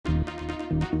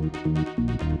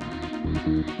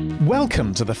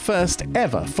Welcome to the first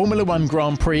ever Formula One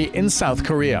Grand Prix in South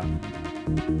Korea.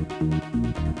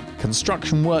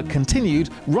 Construction work continued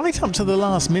right up to the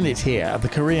last minute here at the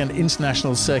Korean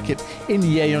International Circuit in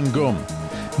Yeongam.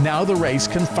 Now the race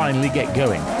can finally get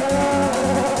going.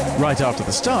 Right after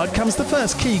the start comes the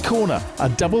first key corner, a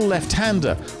double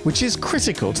left-hander, which is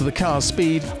critical to the car's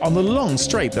speed on the long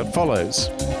straight that follows.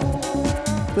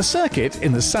 The circuit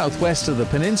in the southwest of the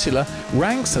peninsula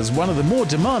ranks as one of the more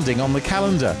demanding on the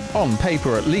calendar, on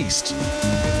paper at least.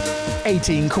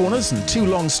 18 corners and 2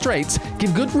 long straights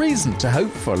give good reason to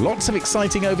hope for lots of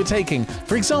exciting overtaking,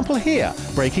 for example here,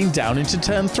 breaking down into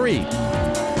turn 3.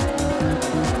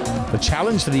 The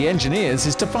challenge for the engineers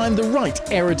is to find the right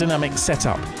aerodynamic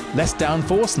setup. Less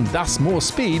downforce and thus more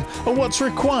speed are what's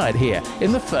required here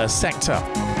in the first sector.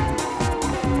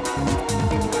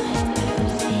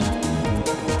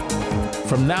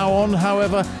 From now on,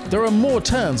 however, there are more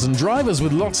turns and drivers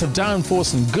with lots of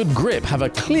downforce and good grip have a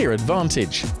clear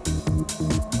advantage.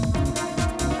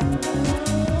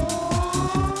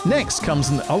 Next comes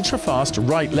an ultra-fast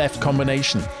right-left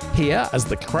combination. Here, as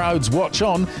the crowds watch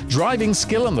on, driving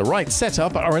skill and the right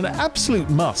setup are an absolute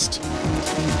must.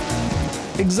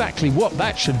 Exactly what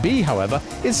that should be, however,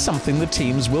 is something the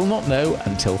teams will not know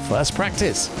until first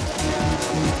practice.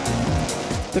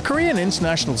 The Korean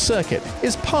International Circuit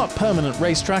is part permanent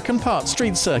racetrack and part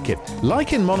street circuit.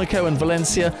 Like in Monaco and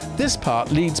Valencia, this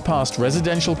part leads past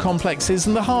residential complexes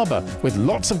and the harbour, with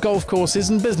lots of golf courses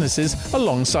and businesses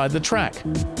alongside the track.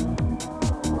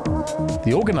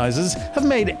 The organisers have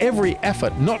made every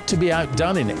effort not to be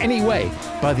outdone in any way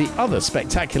by the other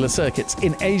spectacular circuits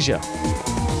in Asia.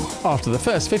 After the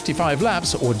first 55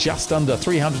 laps, or just under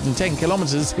 310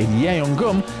 kilometres in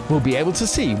Yeongam, we'll be able to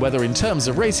see whether in terms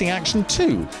of racing action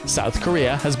too, South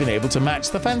Korea has been able to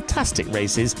match the fantastic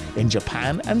races in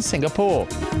Japan and Singapore.